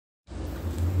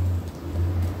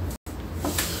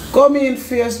Come in,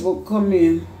 Facebook, come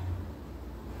in.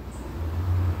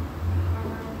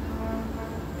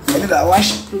 I did a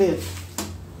wash plate.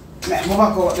 I go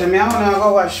back out them. I want to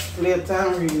go wash plate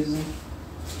and reason.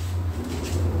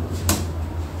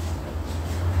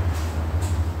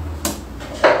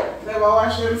 Never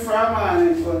wash them for a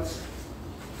morning, but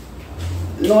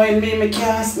knowing me, I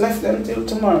can't left them till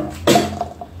tomorrow.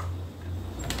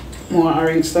 More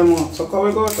rinse them up. So can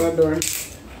we go out the door?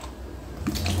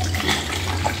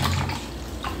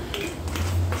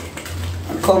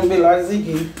 I come Bill or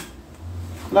Ziggy.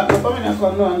 Like the family I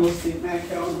come down and go see me, I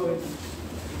can't go.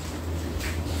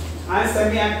 I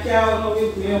said me I can't go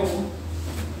with me.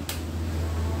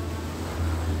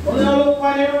 When I look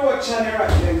on the road and rock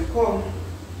them, come.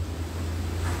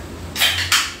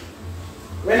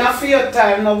 When I feel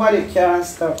time, nobody can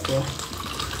stop you.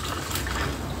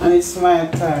 And it's my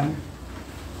time.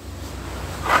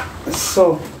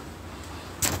 So,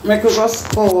 make us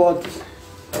just go out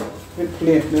with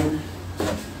plate them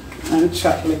and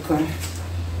chat liquor.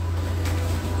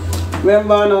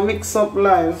 Remember, I no mix up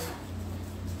live.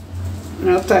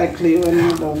 Not tightly when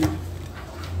you're done.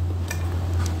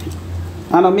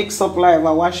 I no mix up live,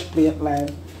 I wash plate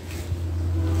live.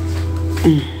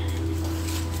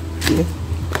 Yeah.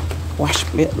 Wash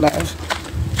plate live.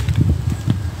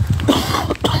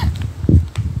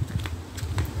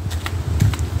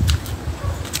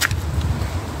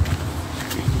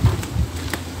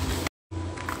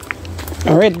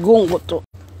 Red gungo to.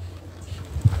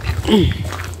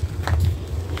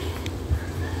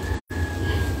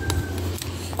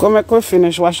 Come make we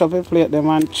finish wash up a plate them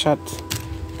and chat.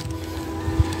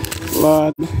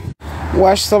 Lord.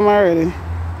 Wash some already.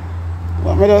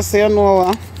 But me just say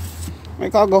no. I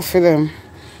can go for them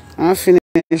and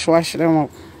finish wash them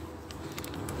up.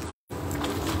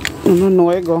 I don't know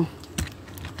where I go.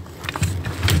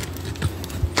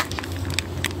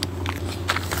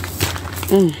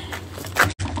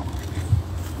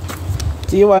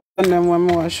 See one them when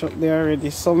I wash up there already.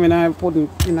 So I put it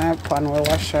in a pan we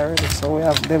wash already. So we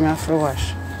have them have to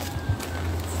wash.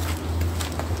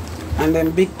 And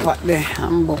then big pot there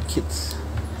and buckets.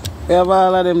 We have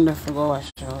all of them there to go wash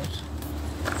out.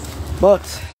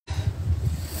 But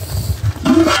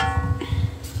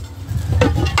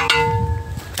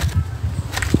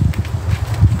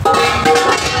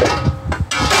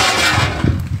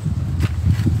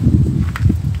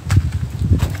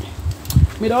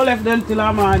I don't left them till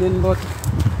a morning, but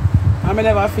I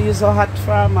never feel so hot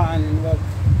for a morning. But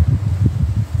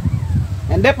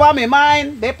and they on my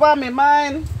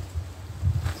mind,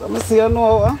 So I see you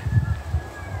know.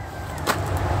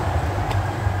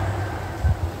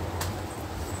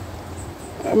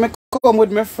 I come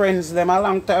with my friends them a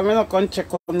long time. I don't come check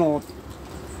on out.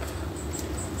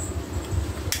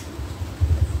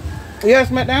 Yes,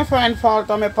 make them find fault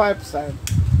on my pipe side.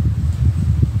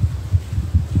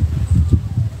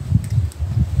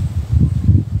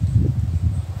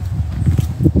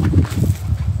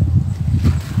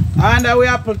 Under we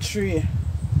apple tree.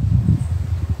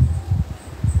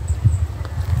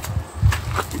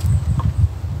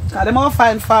 Cause them all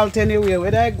find fault anyway,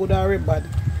 whether I good or bad.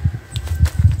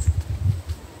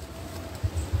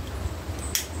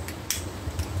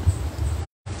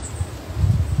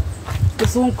 They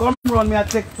soon come round me and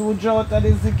take 2 jars of the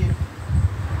Ziggy.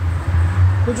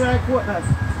 Could you quote that?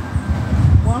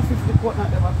 150 quote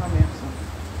not ever come here. So.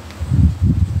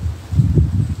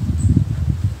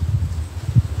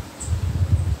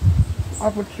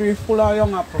 Apple tree full of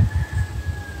young apple.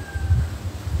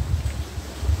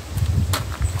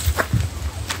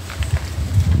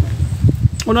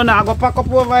 You know, I go pack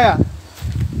up over here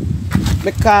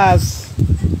because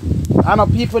I know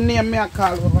people name me a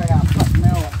call over here. Pack me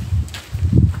over.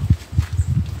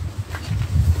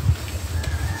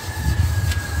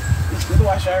 It's good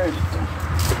wash already too.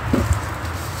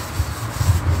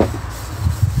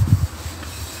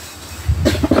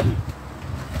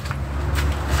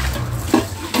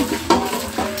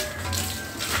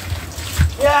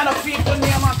 Yeah, no people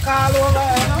name a call over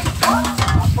here, you know?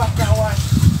 I pack and wash.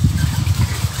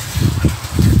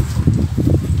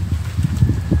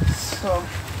 So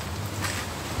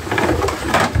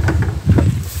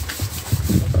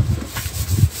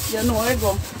you know I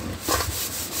go.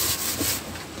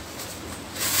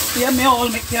 Yeah, me all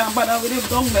me can't bother with the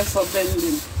dongless of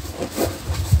bending.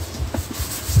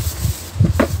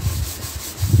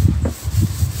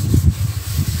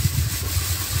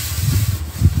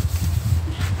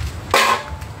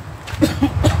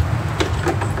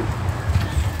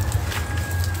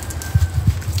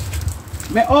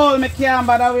 Me all me can't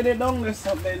bother with the dongless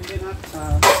of bending at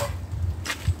all.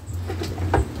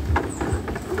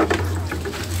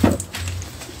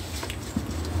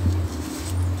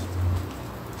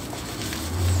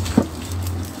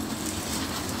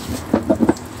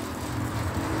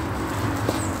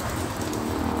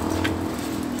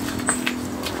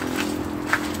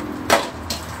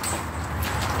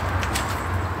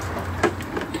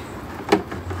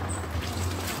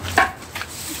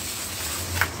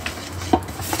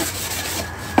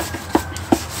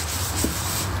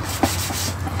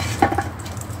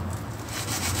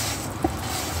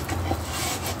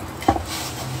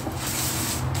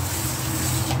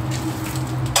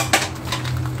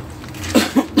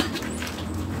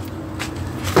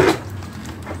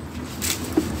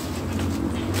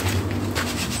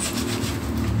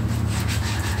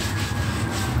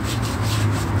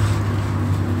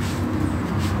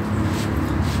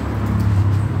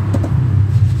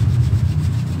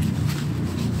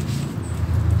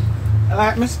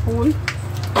 like my spoon.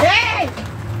 Hey!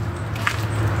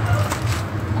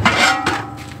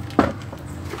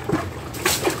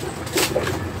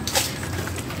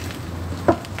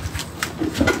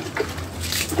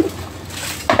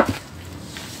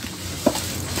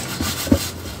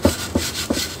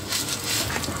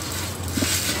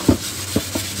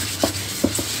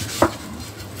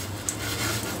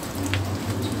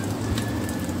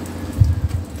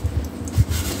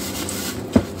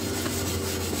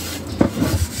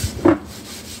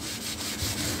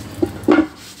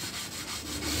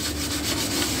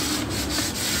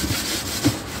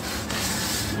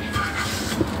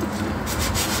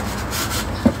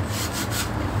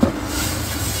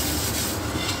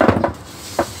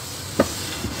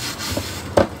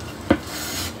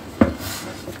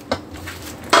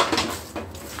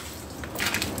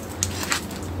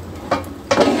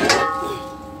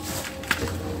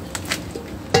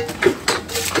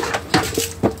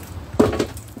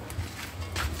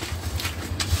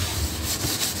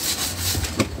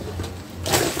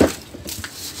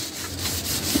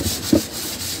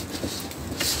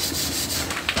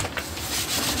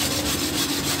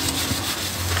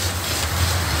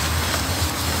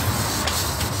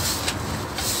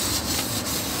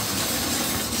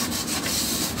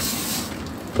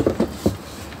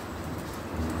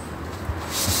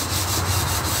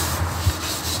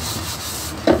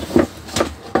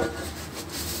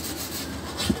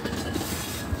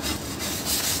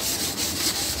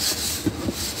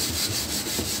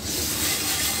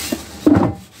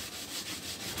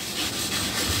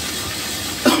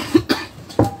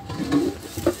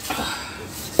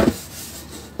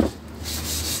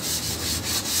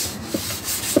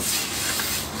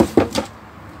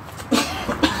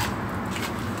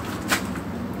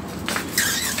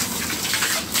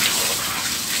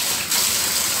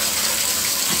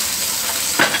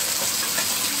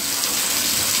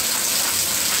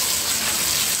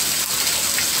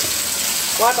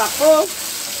 Water full.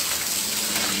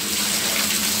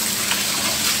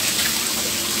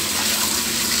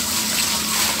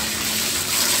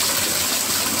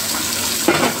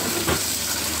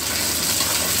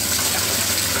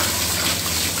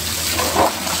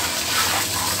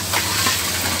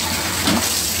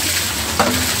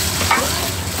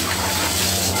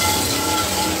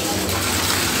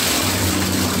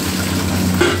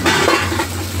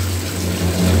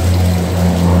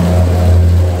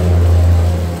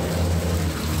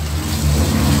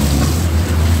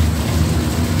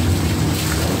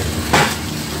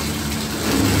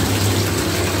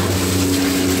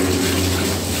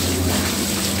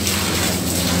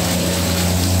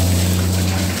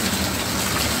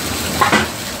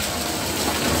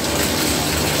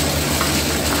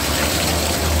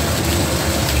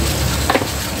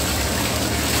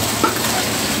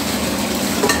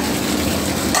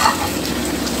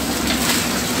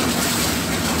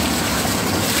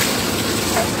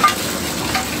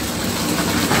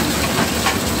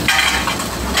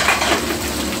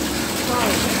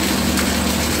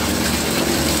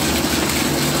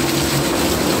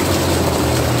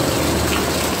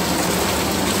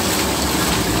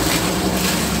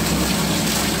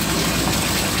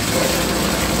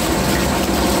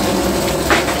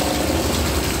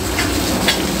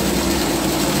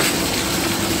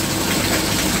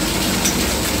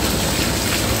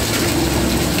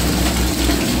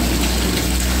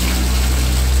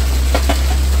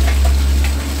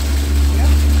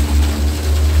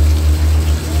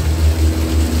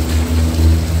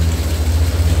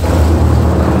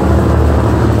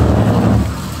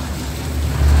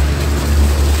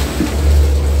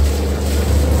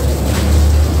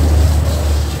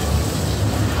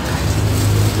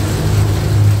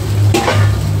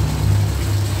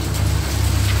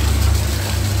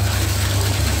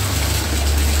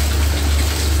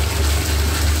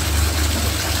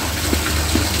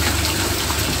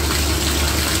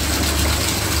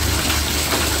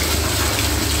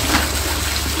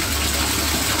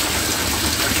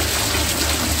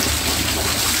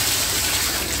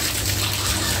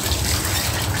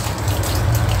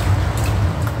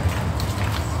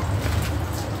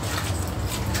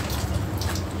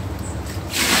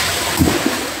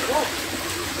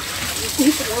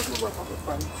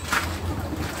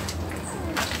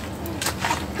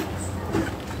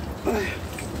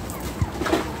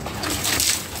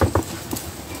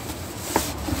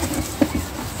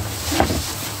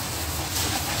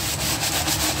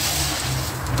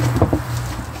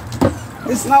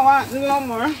 It's not want no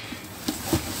more.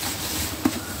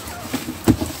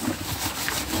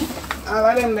 All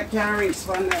of them that can't reach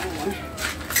from there.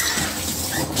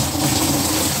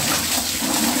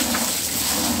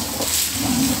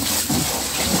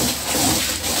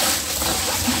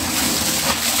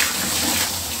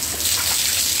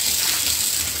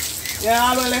 Yeah,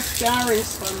 all the left can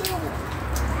race for now.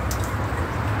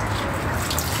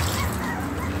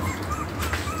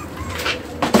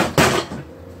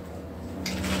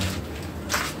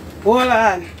 Hold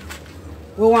on.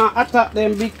 We want to attack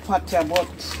them big pot here, but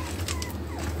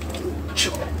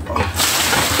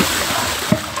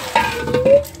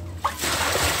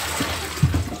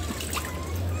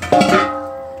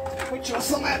put you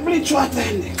some bleach water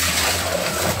in there.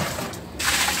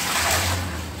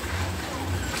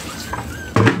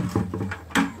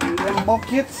 And them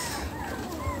buckets.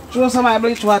 Throw some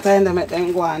bleach water in them, make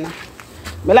them go on. I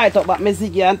light up back my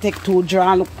ziggy and take 2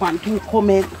 jar and look one 2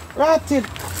 comment. Right it.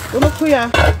 Don't look here.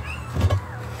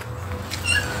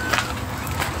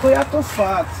 Kuya too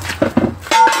fat.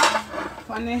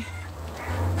 Funny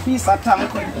piece of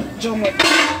tank with jump with.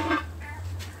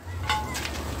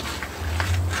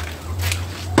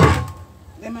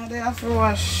 Them are there for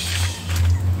wash.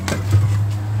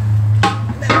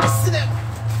 Let me see them.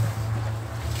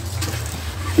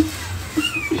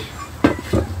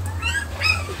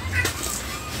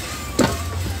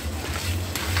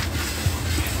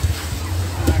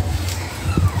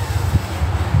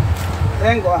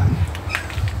 Then go on.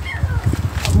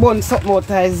 Bun something out of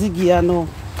Ziggy now.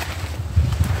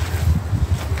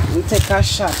 And take a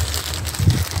shot.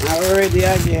 And we're ready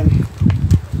again.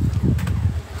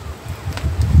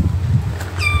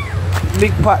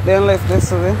 Big pot then left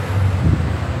this way.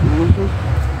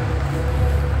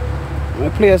 My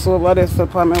place over there so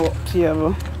for my work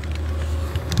table.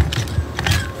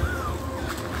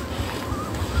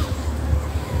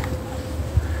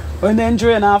 When they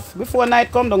drain off, before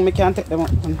night come down, I can't take them up.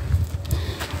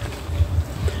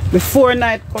 Before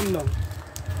night come down,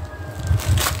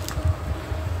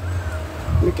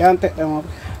 we can't take them up.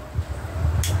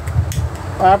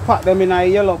 Or I pack them in a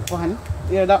yellow pan.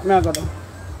 Yeah, that me I got them.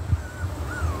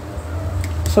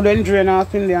 So then drain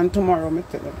off in there and tomorrow I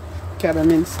take them. Carry them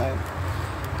inside.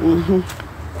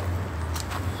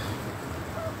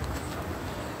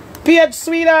 Paige,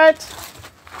 sweetheart.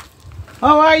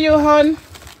 How are you, hon?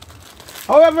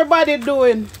 How everybody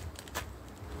doing?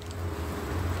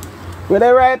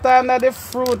 We're right under the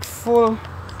fruitful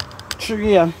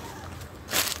tree. How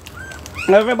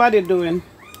everybody doing?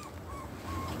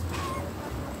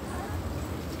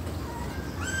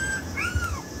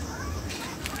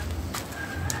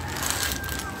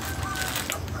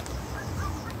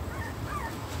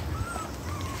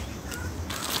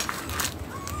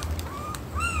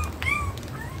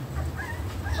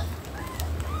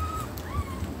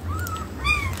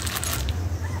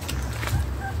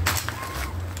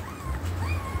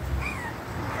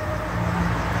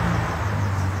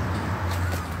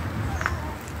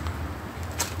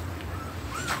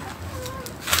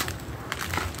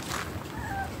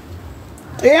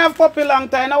 They have puppy long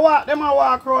time. I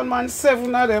walk around, man,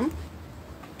 7 of them.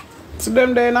 So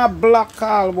them they in a black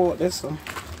all about this one.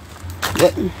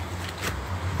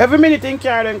 Every minute in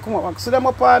car them come up. So them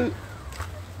up on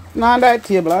that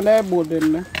table and they both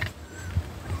them there.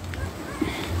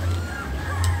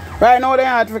 Right now they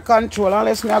hard to control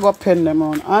unless me I go pen them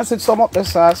on. And sit some up there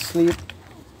so asleep.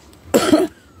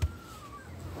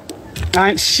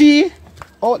 And she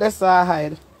out there so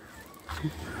hide.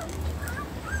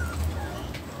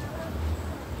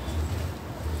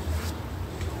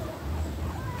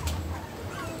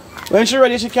 When she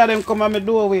ready, she carry them come on my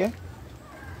doorway.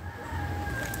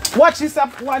 Watch this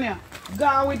up one here.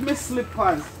 Go with my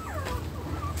slippers.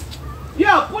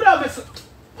 Yo, put on my slippers.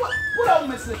 Put on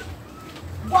my slippers.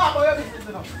 Walk over your business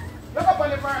enough. Look up on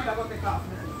the veranda, go take off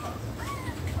my slippers.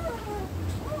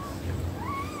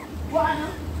 What?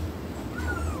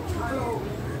 Hello.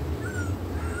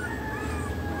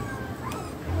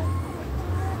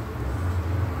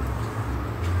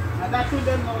 And that's what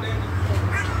them know then.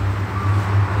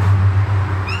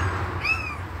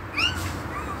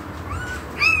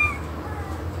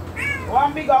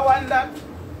 One bigger one that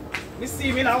you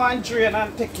see me now one drain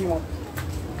and take him up.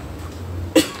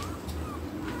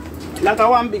 Like a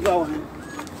one bigger one.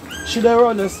 She don't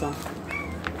run this one.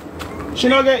 She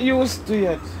don't get used to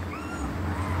it.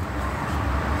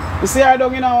 You see her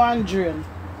down in a one drain.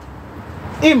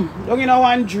 Him down in a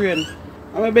one drain.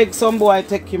 I'm going to beg some boy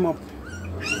take him up.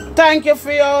 Thank you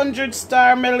for your 100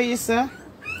 star, Melissa.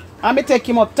 I'm going to take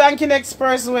him up. Thank you next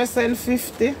person who send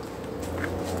 50.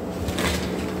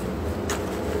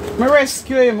 I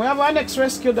rescue him. We have our next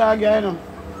rescue dog here, you know.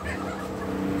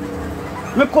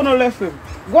 I couldn't left him.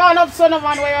 Go on up, son of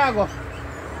man, where you go?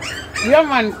 Yeah,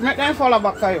 man, make them follow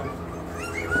back at you.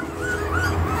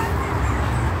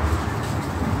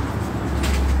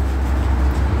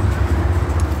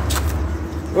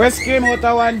 Rescue him out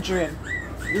of one drain.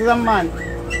 This is a man.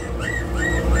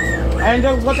 I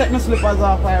just go take my slippers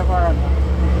off my veranda.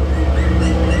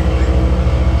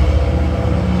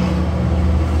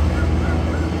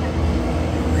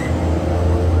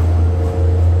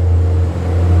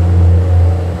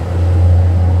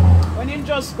 When you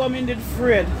just come in, did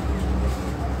afraid.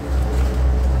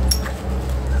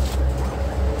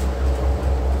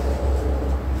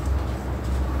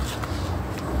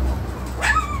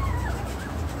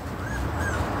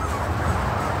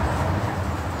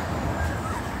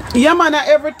 Yeah, man,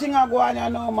 everything I go on, you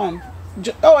know, man.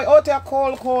 Oh, out here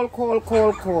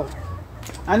cold.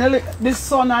 And the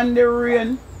sun and the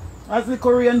rain, as the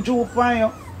Korean droop on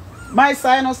you, my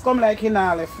sinus come like in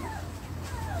all left.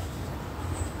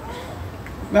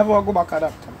 Never go back at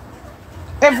that time.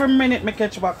 Every minute me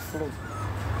catch back flu.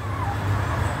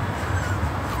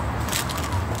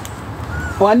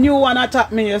 One new one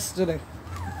attacked me yesterday.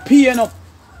 Peeing up.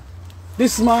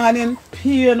 This morning,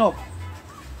 peeing up.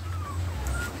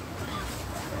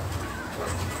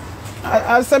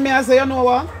 I say, you know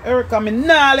what, Erica, me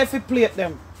nah let you plate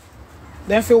them.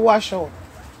 Then fi wash out.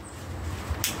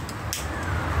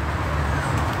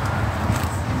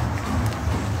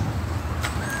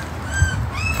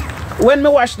 When me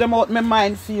wash them out, my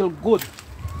mind feel good.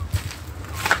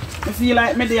 I feel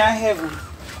like me there in heaven.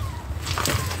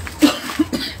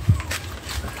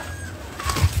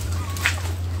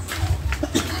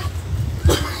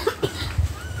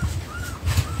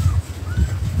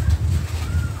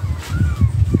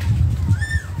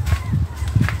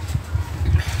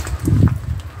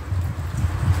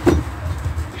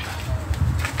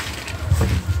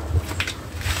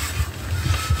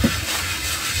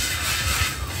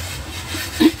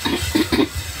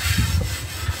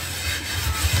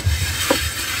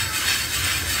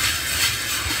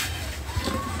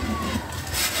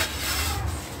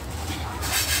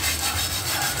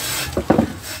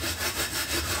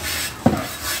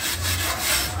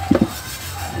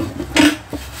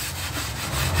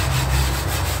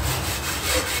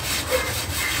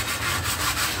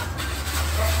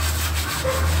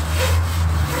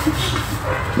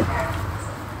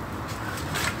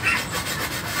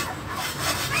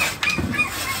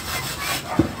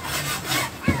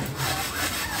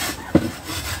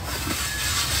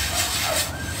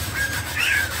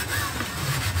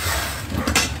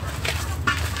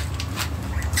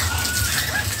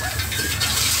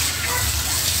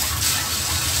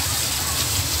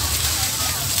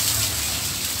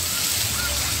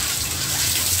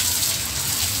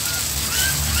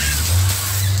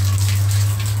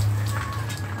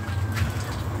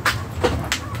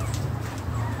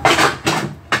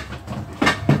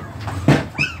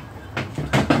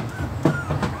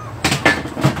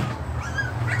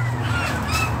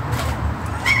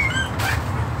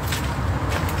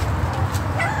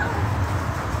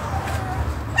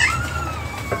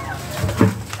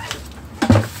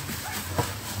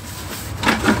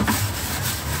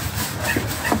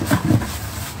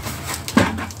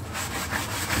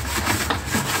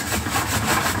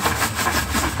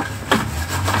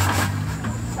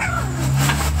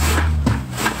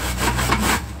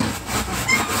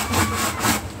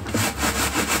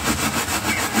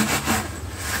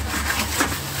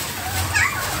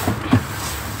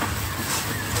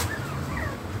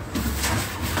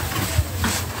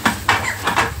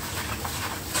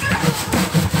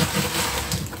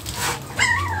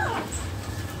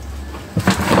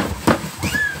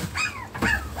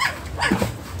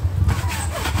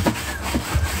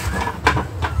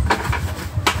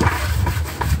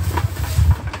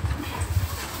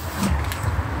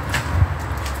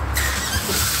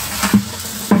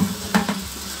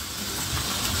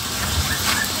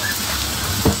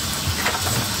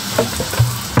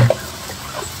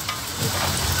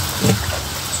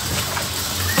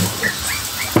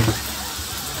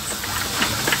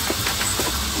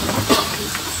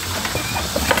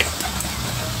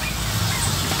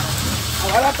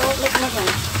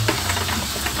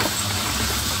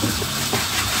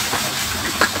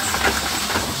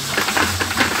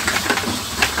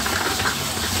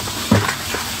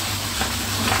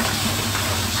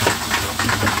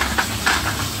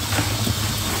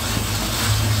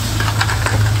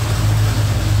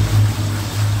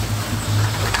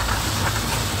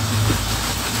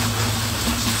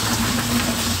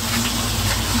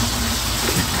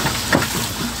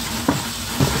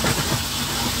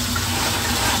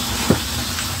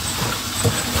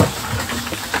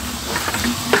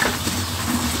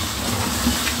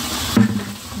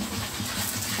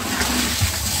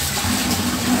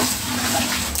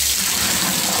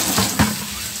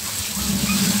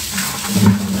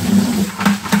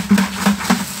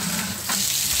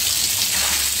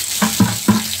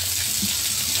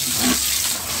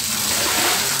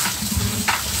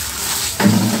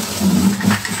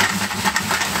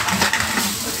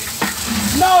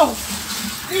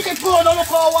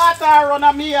 cold water run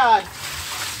on me yard.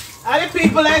 And the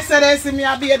people they say they see me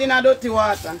a bathe in a dirty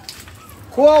water.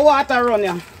 Cold water run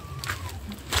here.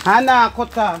 And now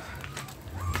cut off.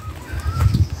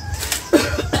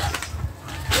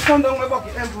 Come down my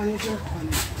bucket and put it on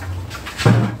it.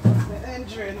 The end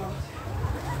drain out.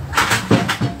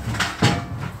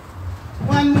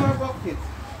 One more bucket.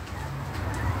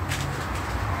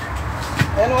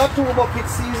 And what 2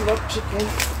 buckets seasoned up chicken.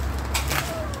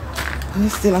 And I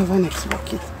still have a next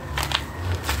bucket.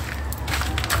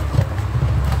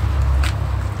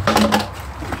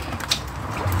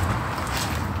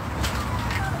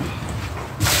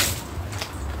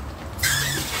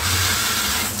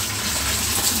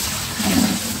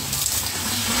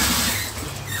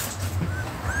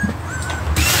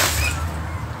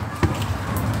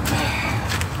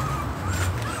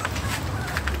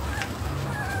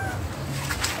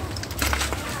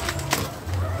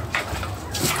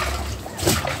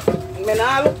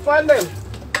 I look for them.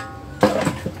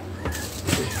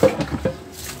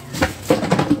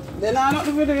 They not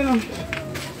nothing to do, you know.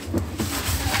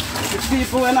 The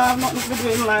people when I have nothing to do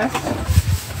in life.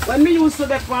 When me used to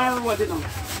get on the road, you know,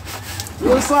 we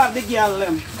used to have the girl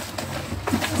them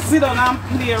sit down and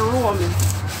play roaming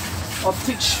or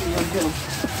teach you, you know.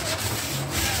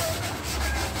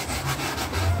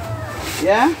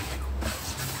 Yeah?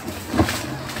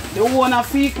 The owner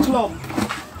fee club.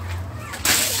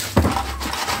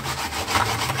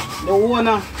 The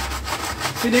owner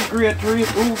for the Great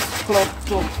Roof Club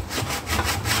too.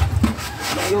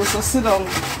 They used to sit down.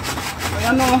 But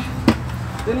you know,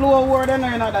 the lower world they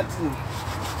know that thing.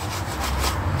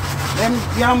 Them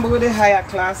gamble with the higher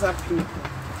class of people.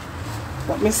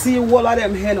 But me see all of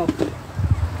them hen up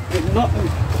with nothing.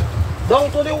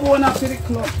 Down to the owner for the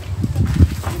club.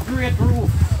 The Great Roof.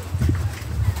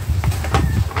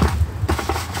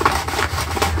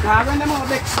 Now when them out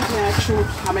there sitting and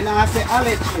truth, I mean I say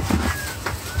allegedly.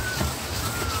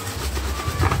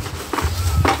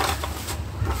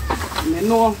 You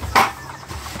know.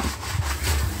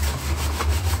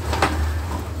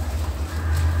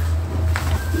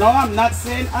 No, I'm not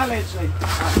saying allegedly.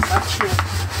 That's true.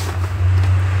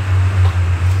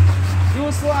 You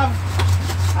also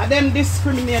have them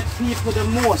discriminate people the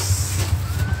most.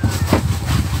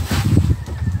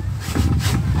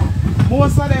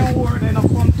 Most of them word they don't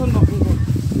come to nothing good.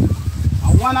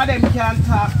 And one of them can't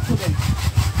talk to them.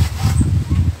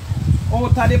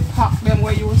 Out of the pack them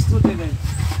where you used to do them.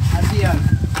 At the end.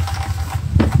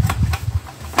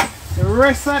 The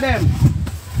rest of them,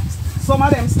 some of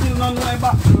them still don't know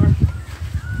back door.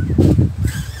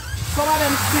 Some of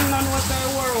them still don't know what they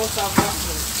were out of back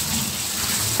door.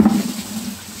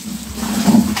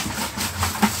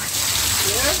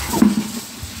 Yeah?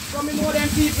 So me know them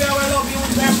people will love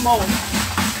use them mouth.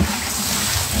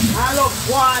 I love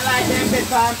one like them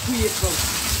better people.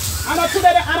 I know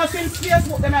today I know since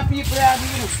Facebook them are people are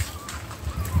doing.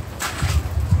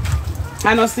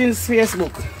 I know since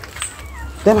Facebook.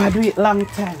 Them I do it long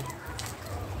time.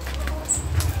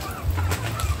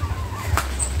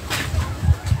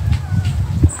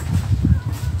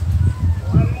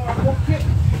 One more bucket.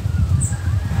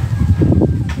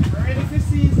 Ready for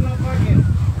season up again.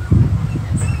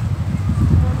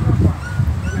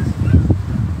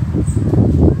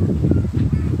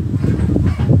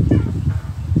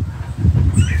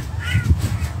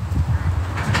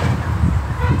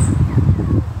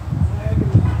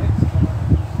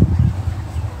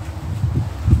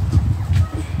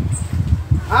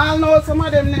 I know some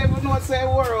of them never know say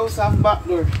warehouse have back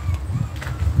door.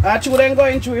 Actually them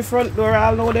going through the front door,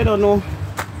 I know they don't know.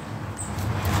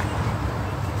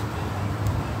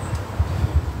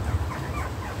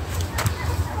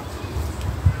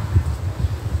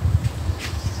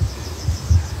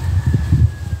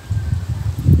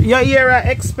 Your era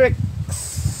expect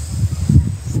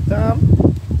stop.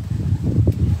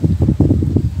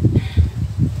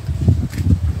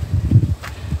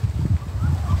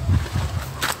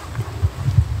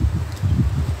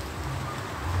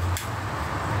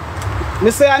 Me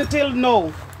say until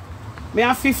now, me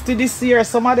am 50 this year,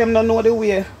 some of them don't know the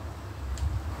way.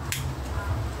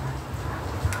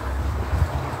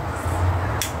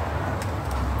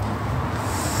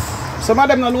 Some of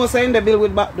them don't know saying they build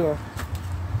with back door.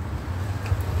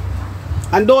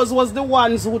 And those was the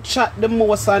ones who chat the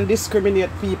most and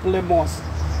discriminate people the most.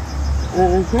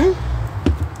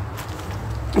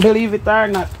 Believe it or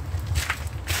not.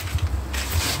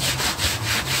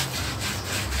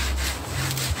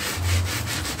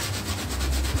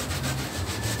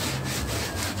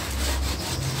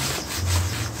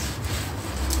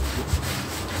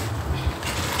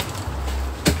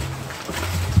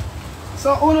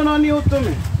 So, uno no new to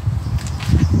me.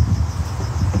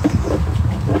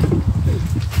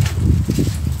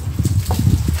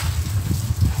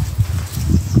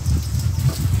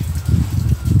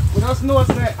 just know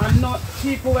that I'm not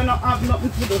people when I have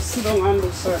nothing to do, sit down and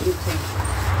do certain things.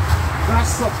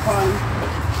 That's up on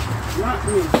not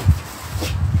me.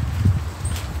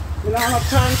 You don't have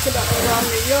time for that around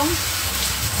me young.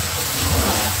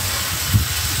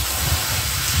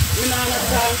 You don't have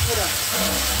time for that.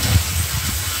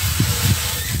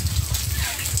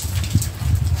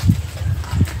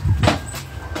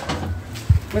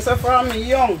 Mr. From me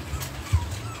young.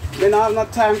 We don't have no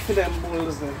time for them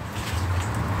bulls there.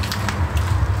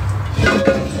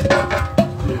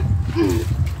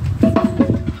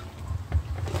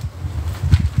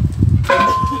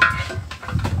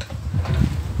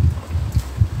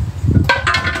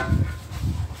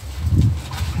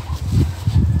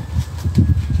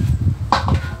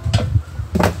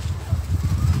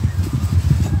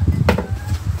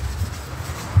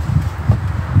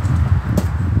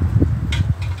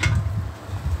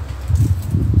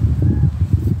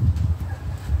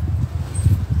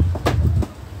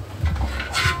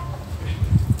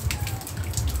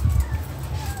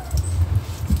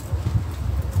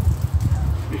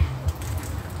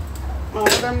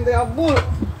 Them they are bull.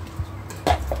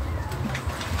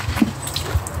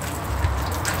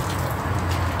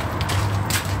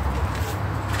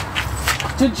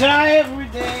 To dry every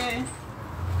day.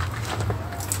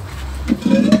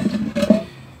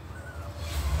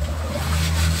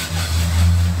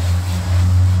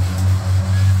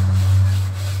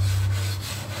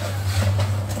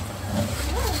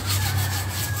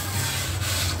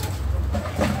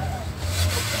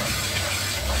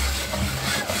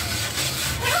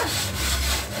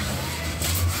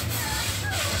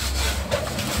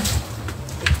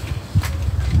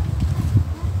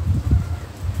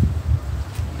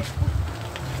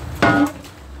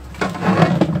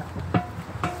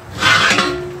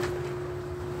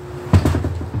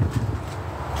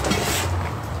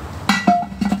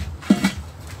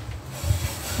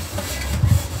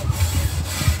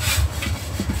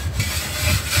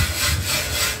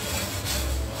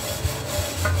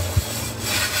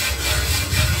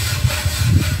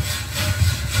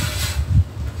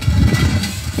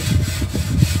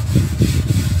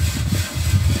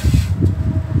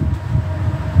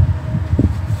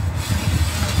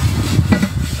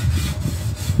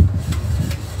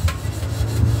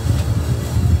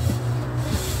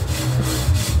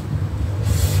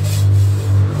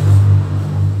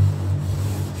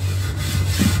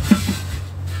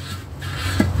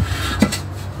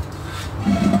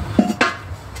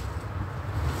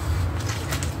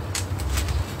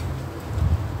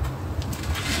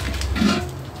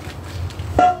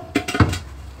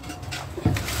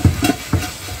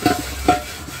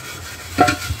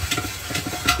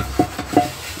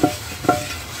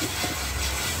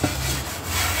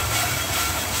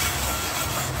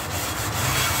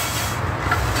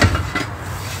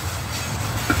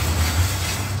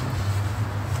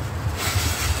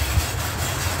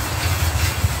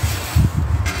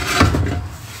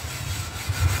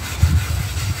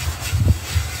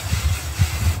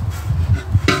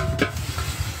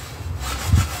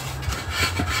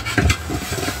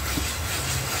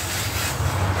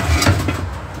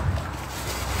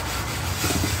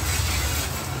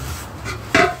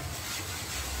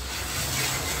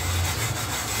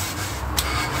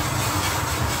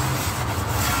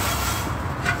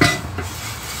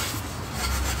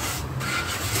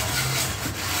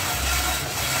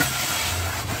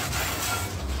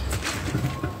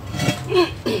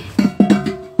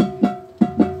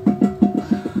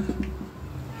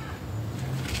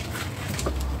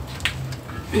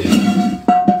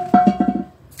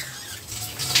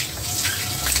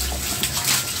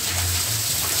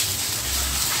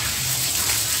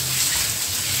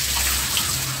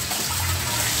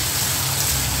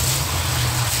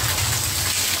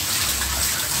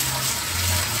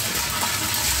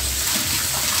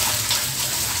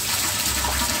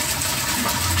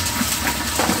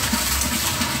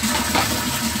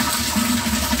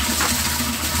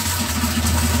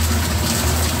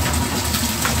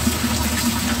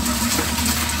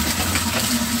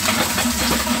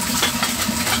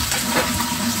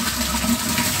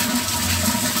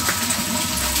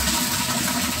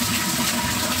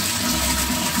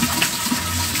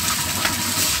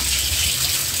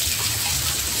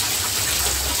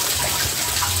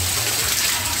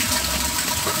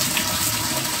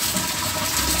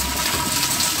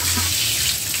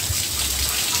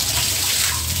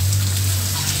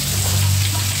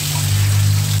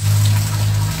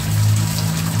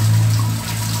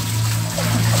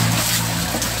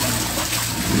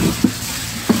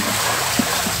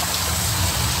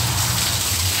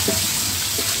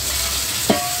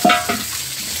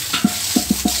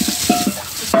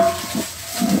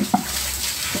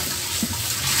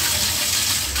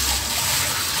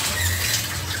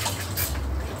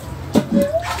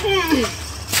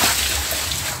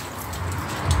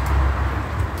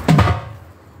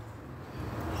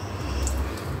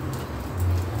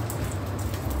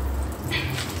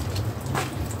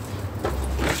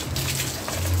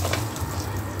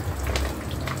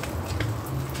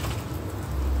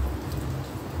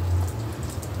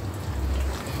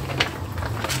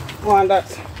 want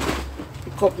that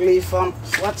cup leaf and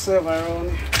whatsoever around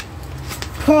here.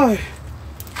 Oh,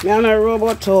 me and a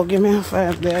robot too, give me a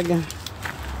 5 there again.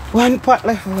 1 pot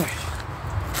left away.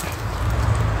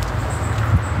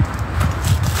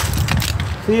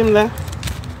 See him there?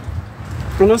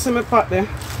 You don't see my pot there?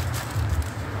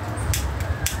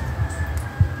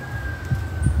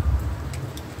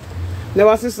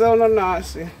 Never see sound of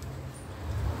nasty.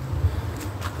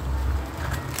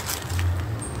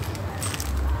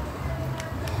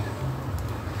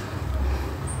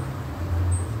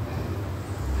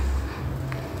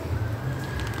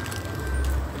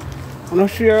 I'm gonna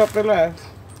share up the life.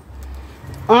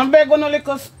 I'm beg on a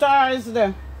little stars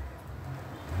there.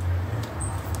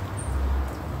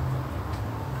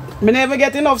 I never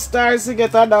get enough stars to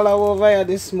get $1 over here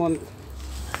this month.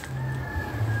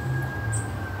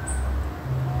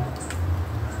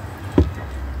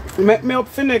 Make me up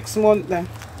for next month then.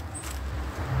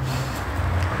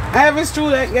 Every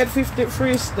student get 50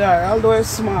 free star, although it's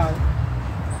small.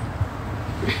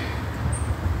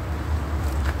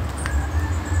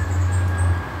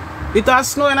 It has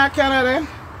snow in Canada.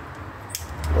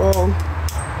 Oh.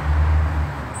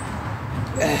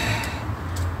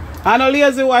 I know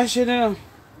lazy washing, you know.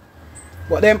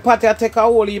 But then Patty I take a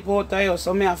whole heap out of you,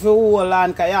 so I have to hold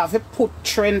on, because you have to put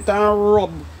Trent and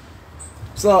rub.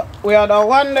 So we have the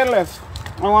one there left.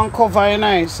 I want cover in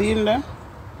nice, see him there?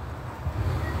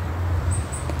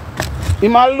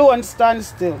 Him alone stand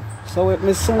still. So with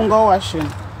me soon go washing.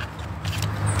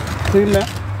 See him there?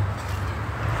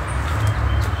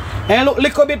 And look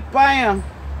little bit fine.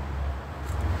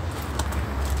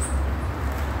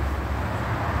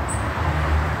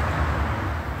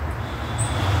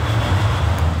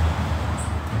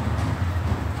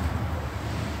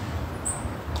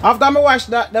 After I wash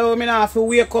that, I have to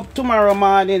wake up tomorrow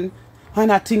morning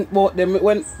and I think about them.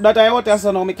 When that I out there,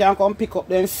 so now I can come pick up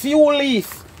them few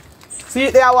leaf.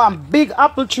 See, there one big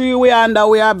apple tree we under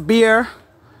we are bare.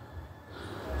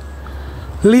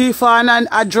 Leaf on and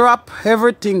I drop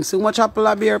everything. So much apple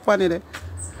are bare upon it.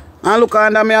 And look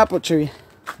under my apple tree.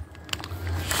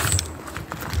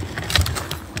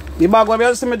 The bag where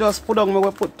you see me just put down, me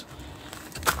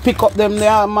pick up them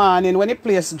there morning when the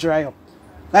place dry up.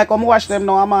 Like I'm wash them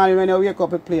now morning when you wake up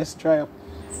the place dry up.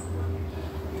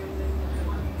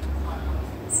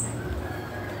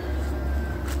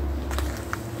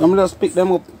 I'm just pick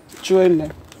them up, throw in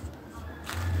there.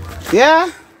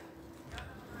 Yeah?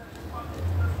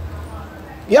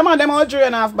 Yeah man, them all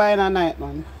drain off by in a night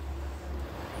man.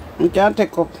 You can't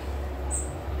take up.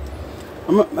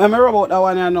 I'm rub out that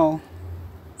one here now.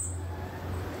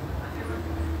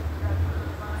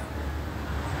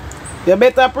 You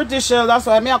better pretty shell, that's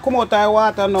why I come out of the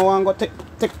water now and go take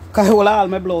all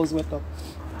my blouse wet up.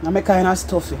 And I kind of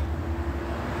stuffy.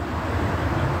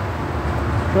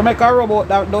 You make a rub out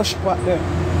that dust pot there.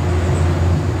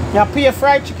 You pay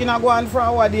fried chicken and go on for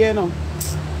a day, you know.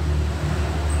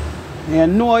 You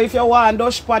know if you want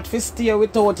dust pot to stay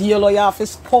without yellow, you have to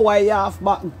scour it off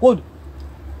back good.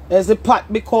 As the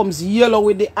pot becomes yellow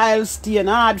with the oil stain,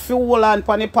 hard for hold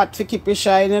on the pot to keep it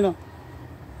shine, you know.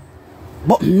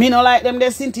 But me no like them, they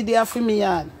seen there for me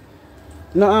yard.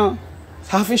 No,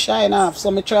 have to shine off,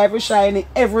 so me try to shine it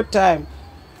every time.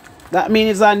 That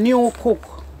means it's a new cook.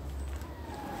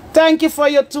 Thank you for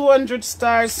your 200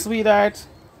 stars, sweetheart.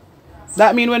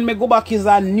 That means when me go back is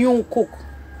a new cook.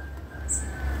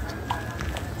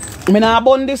 Me not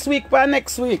born this week for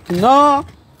next week. No.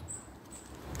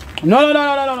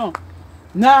 No.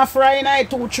 Nah, Friday night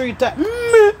 2-3 times.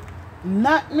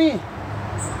 Not me.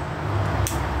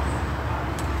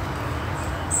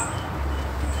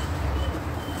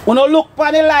 You no look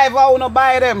for the live or you no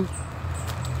buy them.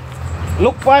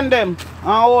 Look on them and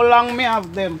how long me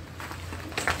have them.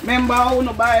 Remember how you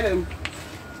no buy them.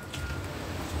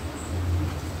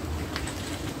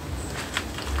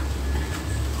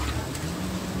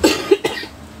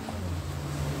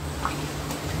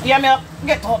 Yeah, me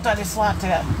get out of this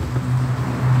water.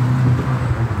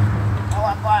 Oh,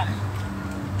 I'm gone.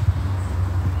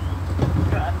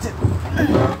 Got it.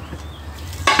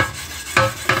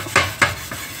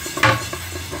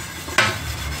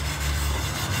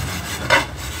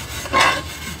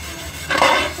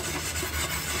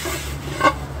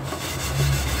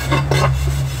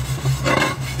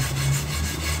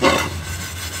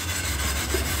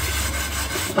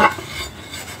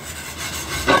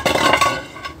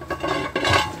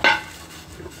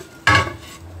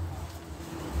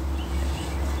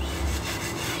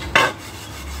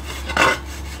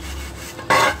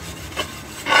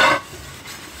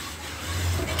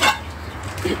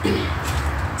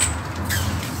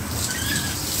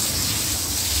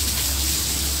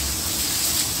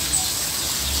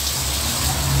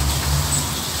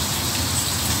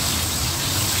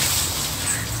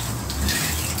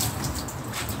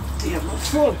 Yeah, but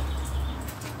full.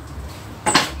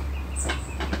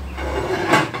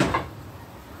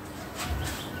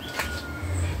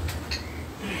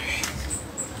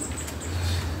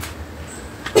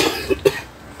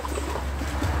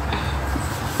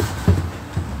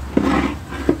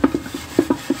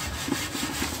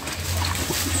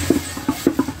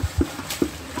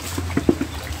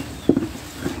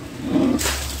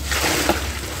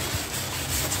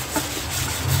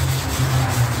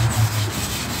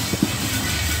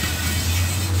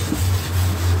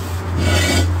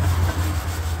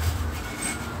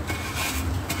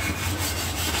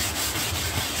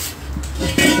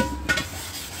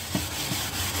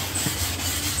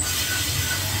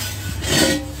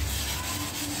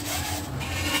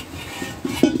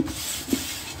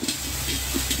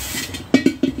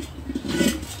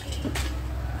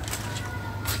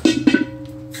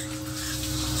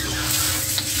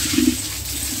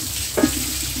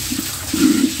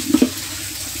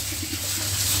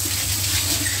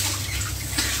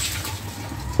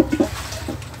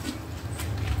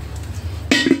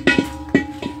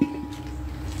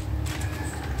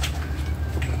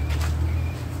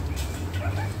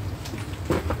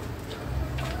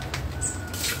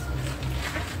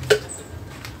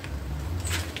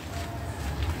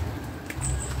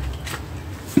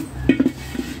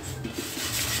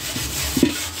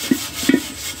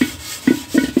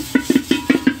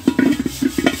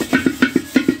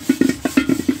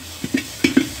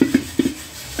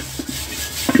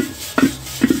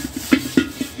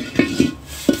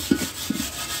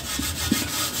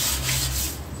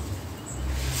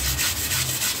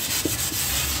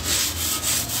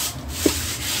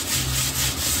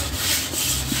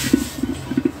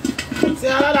 See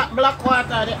all of that black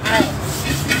water, the ice.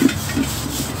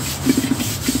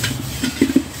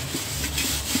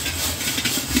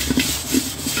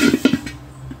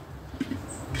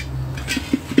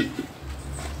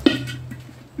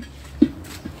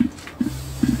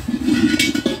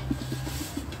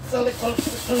 So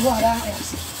little water,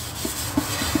 yes.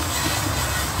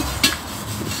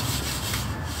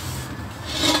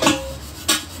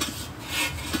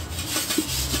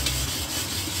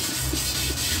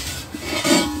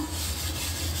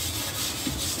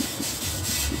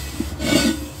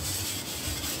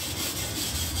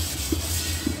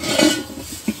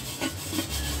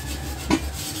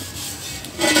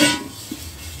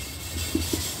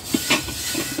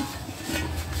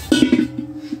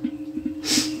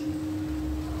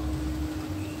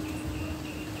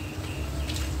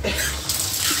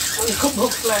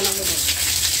 Cookbook flying over there.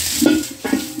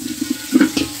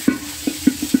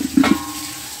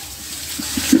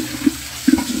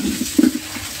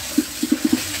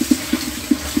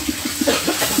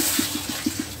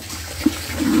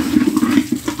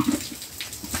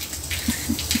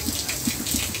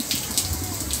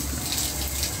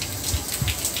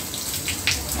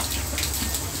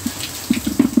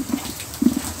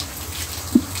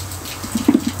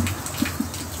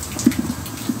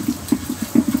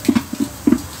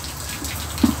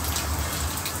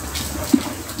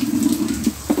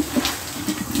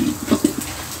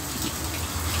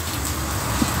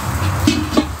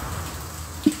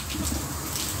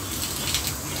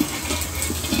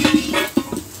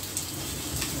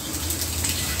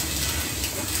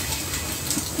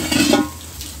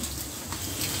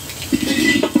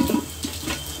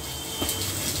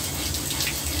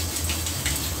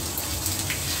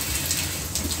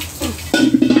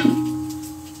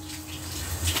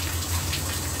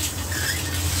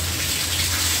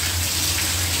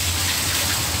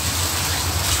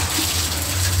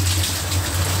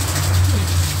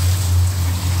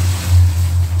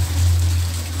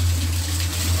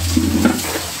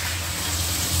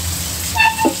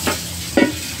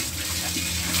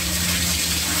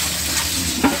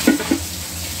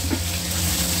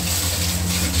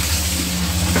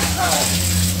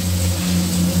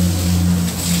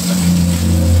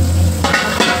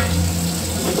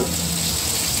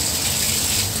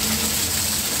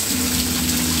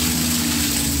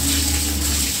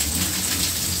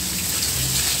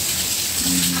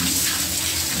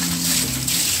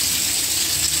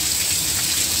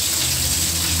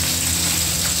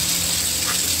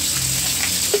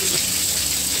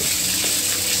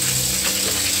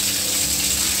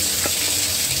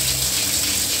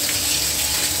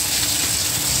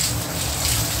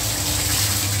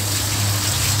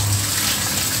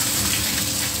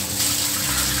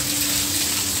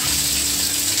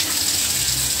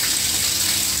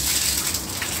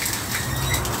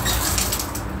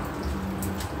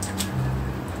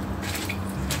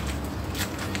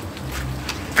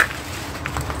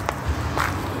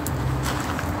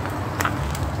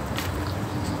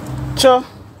 Sure.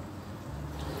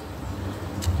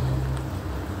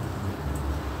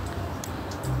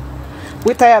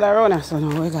 We tired around us, so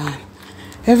now we're gone.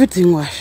 Everything wash.